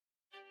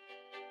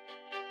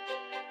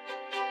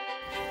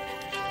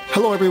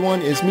Hello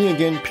everyone, it's me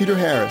again, Peter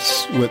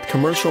Harris with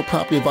Commercial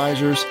Property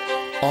Advisors,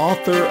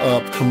 author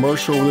of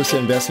Commercial Real Estate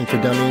Investing for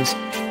Dummies,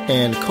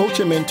 and coach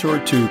and mentor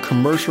to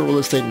commercial real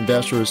estate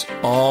investors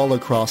all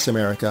across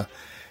America.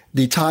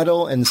 The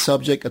title and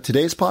subject of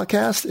today's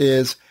podcast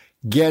is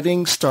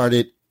Getting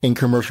Started in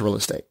Commercial Real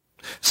Estate.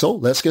 So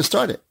let's get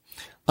started.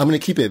 I'm going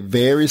to keep it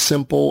very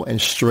simple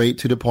and straight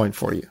to the point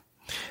for you.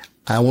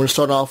 I want to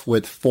start off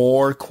with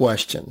 4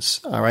 questions.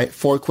 All right,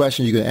 4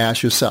 questions you can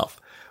ask yourself.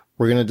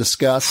 We're going to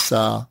discuss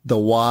the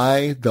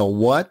why, the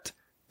what,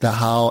 the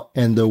how,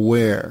 and the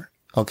where,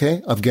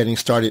 okay, of getting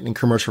started in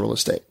commercial real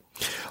estate.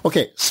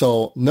 Okay,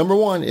 so number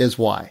 1 is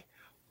why.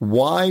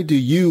 Why do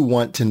you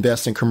want to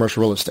invest in commercial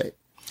real estate?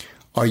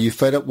 Are you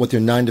fed up with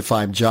your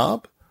 9-to-5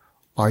 job?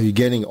 Are you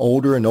getting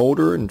older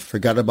and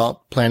forgot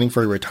about planning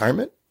for your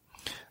retirement?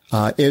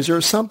 Is there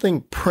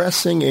something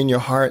pressing in your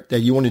heart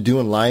that you want to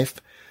do in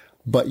life,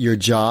 but your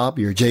job,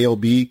 your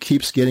job,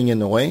 keeps getting in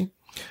the way?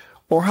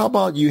 Or how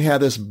about you have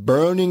this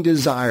burning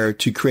desire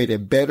to create a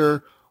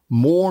better,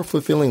 more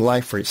fulfilling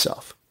life for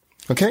yourself?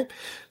 Okay?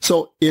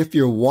 So if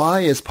your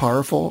why is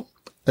powerful,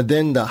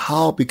 then the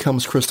how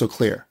becomes crystal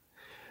clear.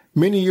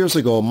 Many years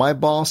ago, my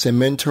boss and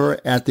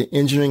mentor at the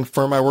engineering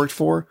firm I worked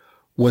for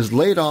was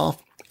laid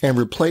off and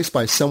replaced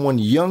by someone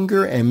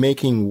younger and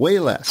making way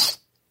less.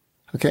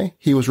 Okay?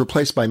 He was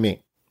replaced by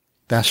me.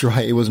 That's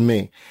right, it was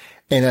me.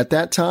 And at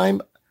that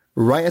time,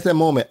 right at that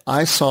moment,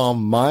 I saw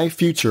my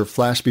future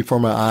flash before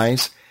my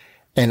eyes,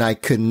 and I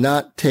could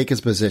not take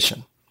his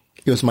position.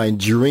 It was my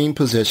dream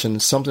position,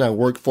 something I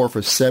worked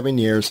for 7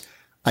 years.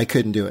 I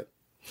couldn't do it.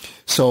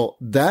 So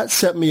that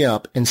set me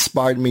up,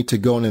 inspired me to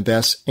go and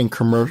invest in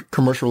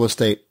commercial real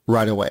estate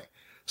right away.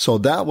 So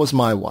that was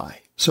my why.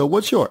 So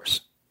what's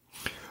yours?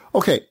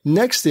 Okay,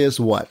 next is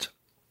what?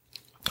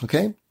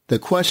 Okay, the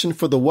question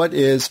for the what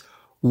is,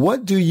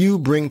 what do you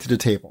bring to the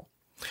table?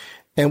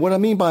 And what I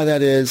mean by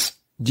that is,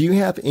 do you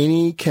have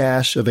any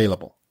cash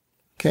available?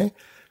 Okay.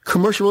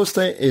 Commercial real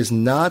estate is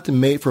not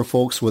made for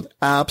folks with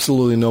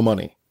absolutely no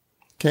money.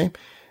 Okay.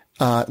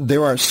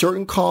 There are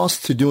certain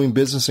costs to doing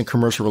business in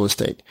commercial real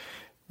estate.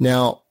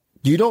 Now,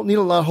 you don't need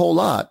a whole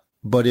lot,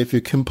 but if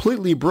you're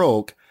completely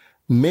broke,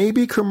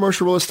 maybe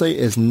commercial real estate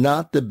is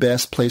not the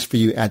best place for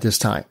you at this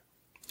time.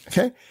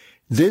 Okay.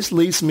 This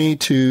leads me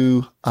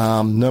to,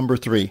 number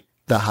 3,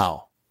 the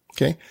how.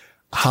 Okay.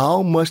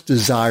 How much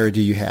desire do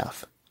you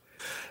have?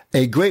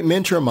 A great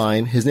mentor of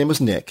mine, his name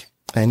was Nick,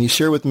 and he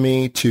shared with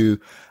me to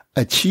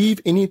achieve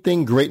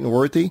anything great and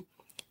worthy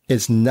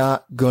is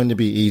not going to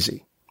be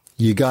easy.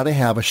 You got to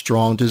have a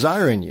strong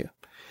desire in you.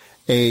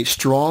 A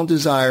strong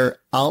desire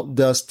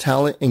outdoes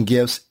talent and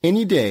gifts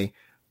any day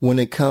when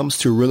it comes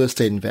to real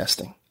estate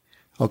investing.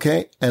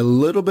 Okay? A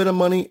little bit of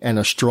money and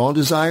a strong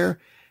desire,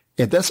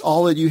 if that's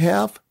all that you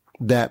have,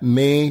 that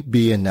may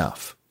be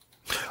enough.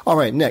 All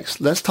right,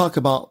 next, let's talk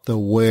about the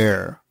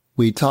where.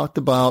 We talked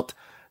about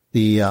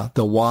the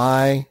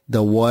why,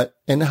 the what,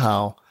 and the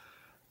how.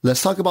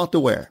 Let's talk about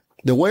the where.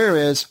 The where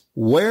is,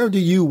 where do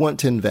you want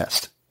to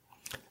invest?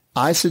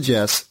 I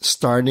suggest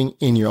starting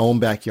in your own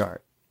backyard,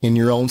 in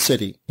your own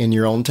city, in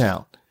your own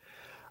town.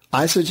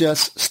 I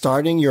suggest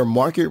starting your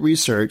market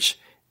research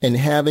and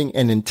having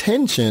an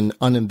intention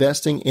on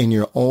investing in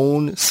your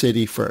own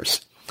city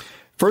first.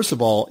 First of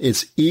all,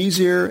 it's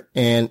easier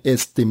and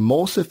it's the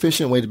most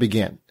efficient way to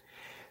begin.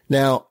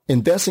 Now,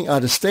 investing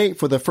out of state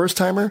for the first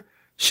timer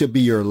should be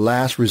your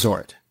last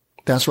resort.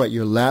 That's right,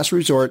 your last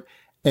resort,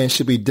 and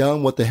should be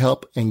done with the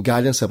help and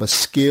guidance of a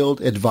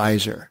skilled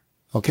advisor.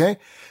 Okay?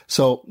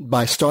 So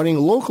by starting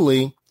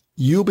locally,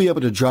 you'll be able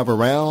to drive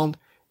around,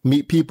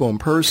 meet people in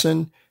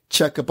person,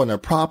 check up on their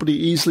property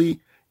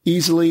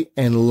easily,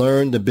 and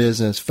learn the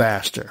business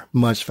faster,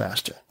 much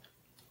faster.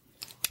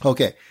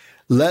 Okay,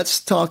 let's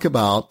talk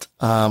about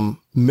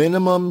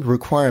minimum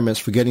requirements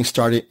for getting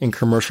started in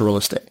commercial real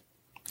estate.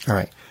 All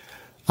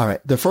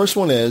right. The first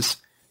one is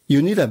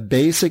you need a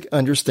basic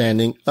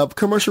understanding of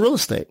commercial real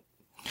estate.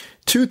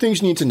 2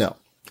 things you need to know.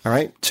 All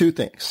right. 2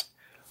 things.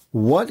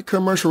 What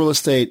commercial real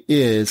estate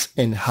is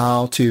and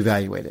how to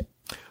evaluate it.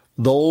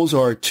 Those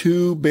are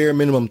 2 bare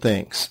minimum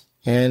things.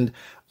 And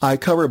I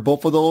covered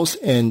both of those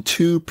in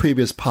 2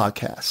 previous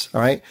podcasts.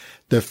 All right.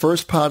 The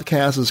first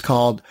podcast is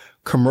called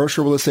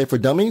Commercial Real Estate for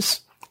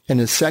Dummies. And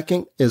the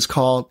second is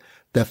called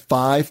The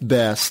 5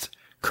 Best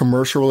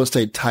Commercial Real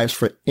Estate Types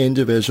for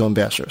Individual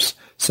Investors.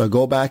 So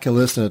go back and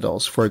listen to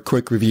those for a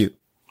quick review.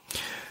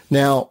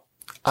 Now,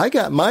 I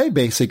got my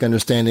basic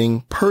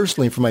understanding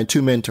personally from my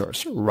 2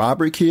 mentors,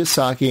 Robert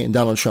Kiyosaki and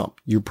Donald Trump.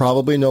 You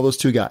probably know those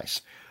 2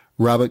 guys.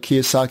 Robert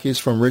Kiyosaki is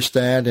from Rich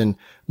Dad and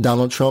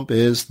Donald Trump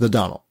is the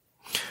Donald.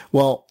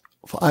 Well,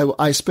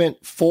 I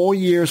spent 4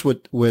 years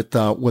with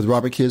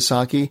Robert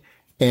Kiyosaki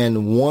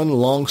and 1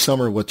 long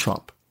summer with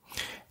Trump.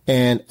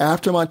 And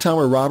after my time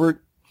with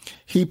Robert,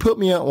 he put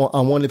me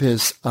on one of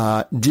his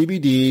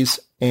DVDs,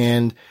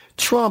 and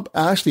Trump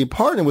actually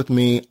partnered with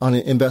me on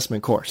an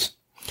investment course.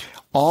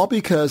 All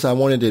because I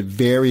wanted it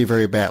very,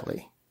 very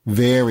badly.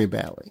 Very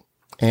badly.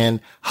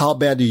 And how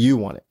bad do you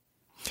want it?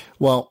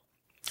 Well,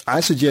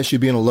 I suggest you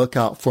be on the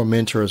lookout for a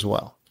mentor as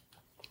well.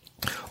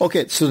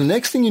 Okay, so the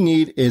next thing you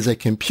need is a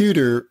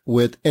computer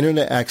with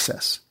internet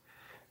access.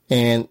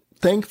 And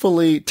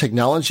thankfully,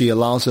 technology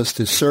allows us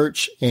to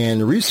search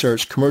and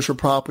research commercial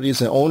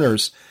properties and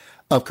owners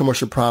of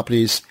commercial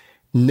properties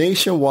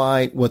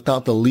nationwide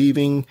without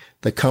leaving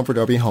the comfort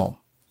of your home.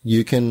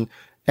 You can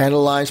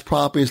analyze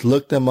properties,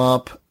 look them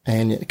up,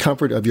 and in the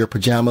comfort of your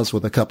pajamas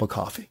with a cup of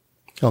coffee.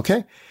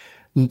 Okay?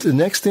 The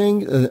next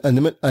thing,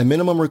 a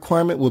minimum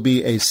requirement will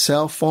be a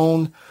cell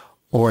phone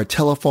or a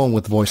telephone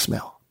with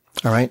voicemail.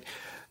 All right?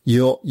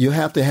 You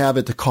have to have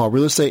it to call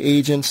real estate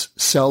agents,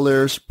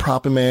 sellers,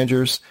 property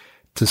managers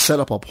to set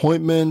up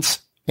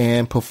appointments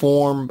and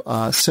perform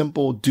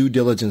simple due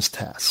diligence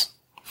tasks.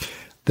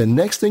 The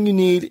next thing you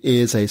need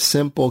is a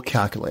simple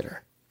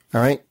calculator. All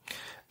right?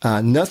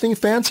 Nothing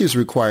fancy is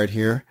required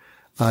here.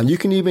 You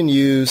can even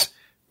use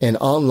an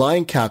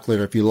online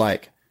calculator if you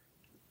like.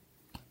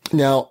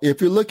 Now,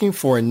 if you're looking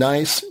for a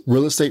nice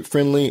real estate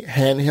friendly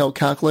handheld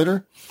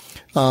calculator,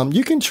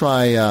 you can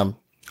try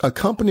a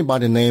company by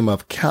the name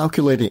of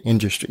Calculated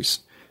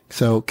Industries.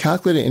 So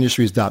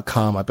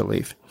calculatedindustries.com, I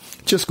believe.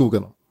 Just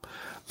Google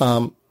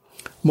them.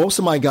 Most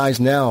of my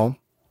guys now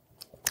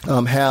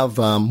have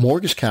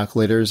mortgage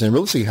calculators and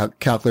real estate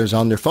calculators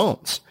on their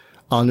phones,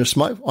 on their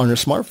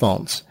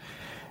smartphones.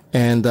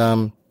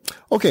 And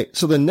okay,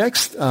 so the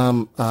next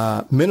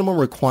minimum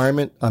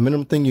requirement, a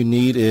minimum thing you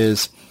need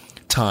is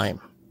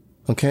time.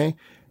 Okay,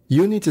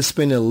 you need to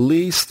spend at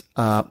least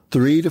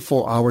 3 to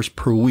 4 hours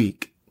per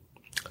week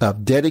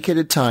of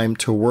dedicated time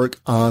to work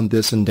on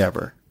this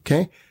endeavor.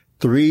 Okay,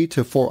 3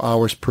 to 4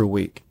 hours per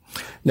week.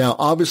 Now,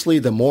 obviously,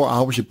 the more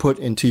hours you put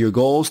into your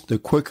goals, the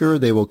quicker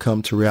they will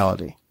come to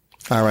reality.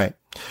 All right.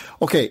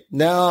 Okay,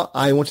 now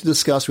I want to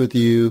discuss with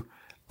you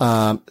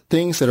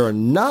things that are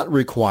not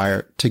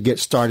required to get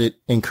started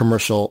in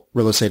commercial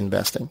real estate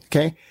investing.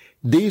 Okay,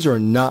 these are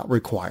not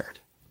required.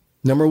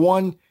 Number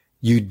one,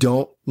 you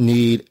don't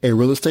need a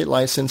real estate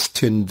license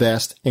to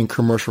invest in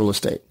commercial real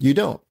estate. You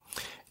don't.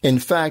 In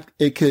fact,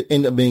 it could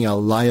end up being a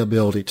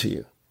liability to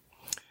you.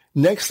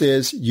 Next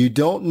is you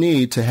don't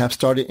need to have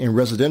started in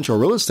residential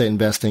real estate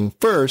investing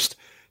first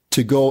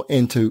to go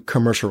into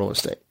commercial real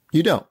estate.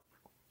 You don't.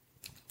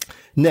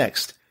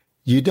 Next,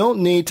 you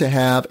don't need to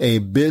have a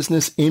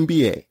business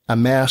MBA, a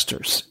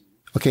master's,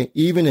 okay,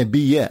 even a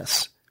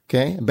BS,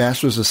 okay, a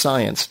bachelor's of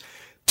science,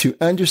 to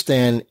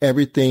understand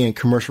everything in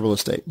commercial real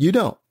estate. You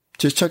don't.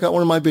 Just check out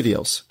one of my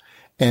videos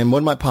and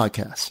one of my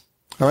podcasts.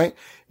 All right.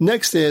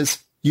 Next is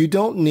you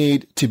don't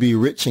need to be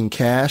rich in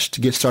cash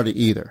to get started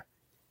either.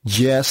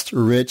 Just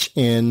rich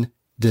in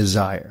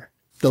desire.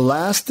 The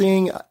last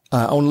thing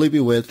I want to leave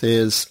you with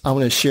is I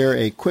want to share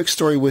a quick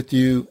story with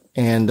you.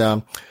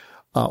 And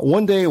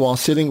one day while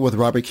sitting with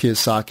Robert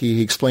Kiyosaki,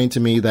 he explained to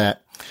me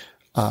that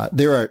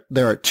there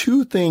are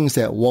two things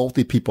that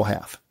wealthy people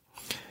have.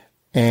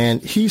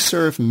 And he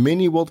served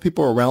many wealthy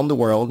people around the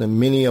world, and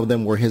many of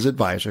them were his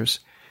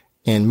advisors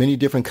in many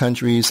different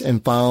countries,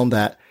 and found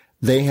that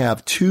they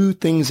have two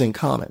things in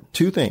common.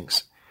 Two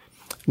things.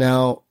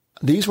 Now,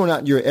 these were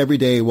not your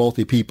everyday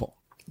wealthy people.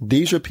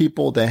 These are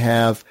people that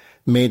have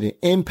made an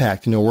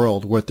impact in the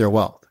world with their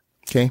wealth.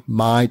 Okay?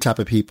 My type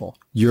of people.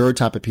 Your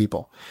type of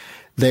people.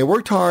 They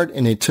worked hard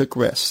and they took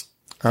risks.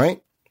 All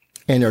right?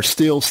 And are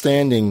still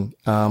standing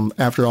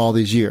after all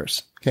these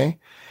years. Okay?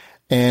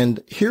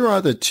 And here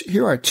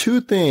are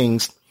two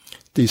things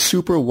the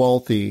super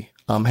wealthy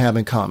have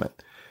in common.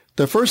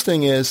 The first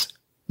thing is,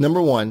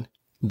 number one,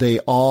 they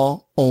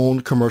all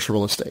own commercial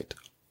real estate.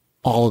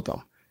 All of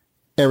them.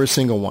 Every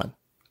single one.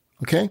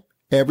 Okay?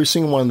 Every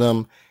single one of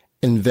them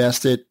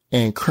invested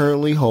and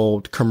currently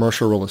hold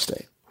commercial real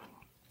estate.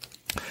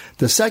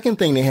 The second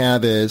thing they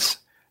have is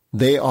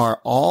they are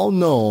all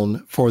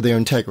known for their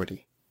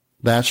integrity.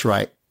 That's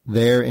right.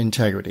 Their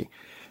integrity.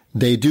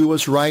 They do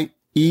what's right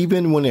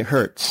even when it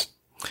hurts.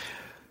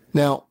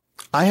 Now,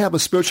 I have a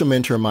spiritual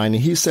mentor of mine,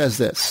 and he says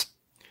this: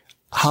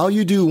 how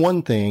you do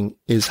one thing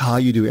is how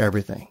you do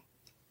everything.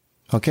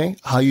 Okay?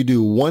 How you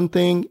do one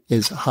thing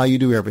is how you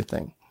do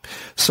everything.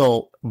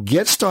 So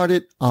get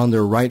started on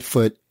the right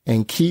foot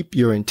and keep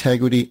your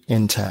integrity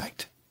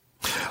intact.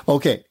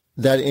 Okay,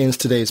 that ends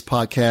today's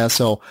podcast.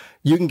 So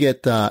you can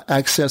get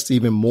access to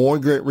even more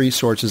great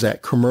resources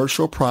at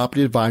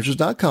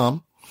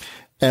commercialpropertyadvisors.com,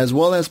 as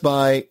well as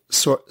by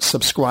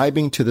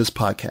subscribing to this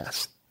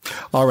podcast.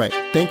 All right.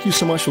 Thank you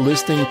so much for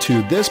listening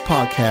to this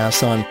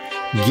podcast on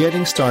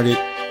getting started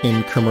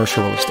in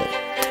commercial real estate.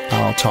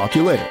 I'll talk to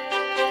you later.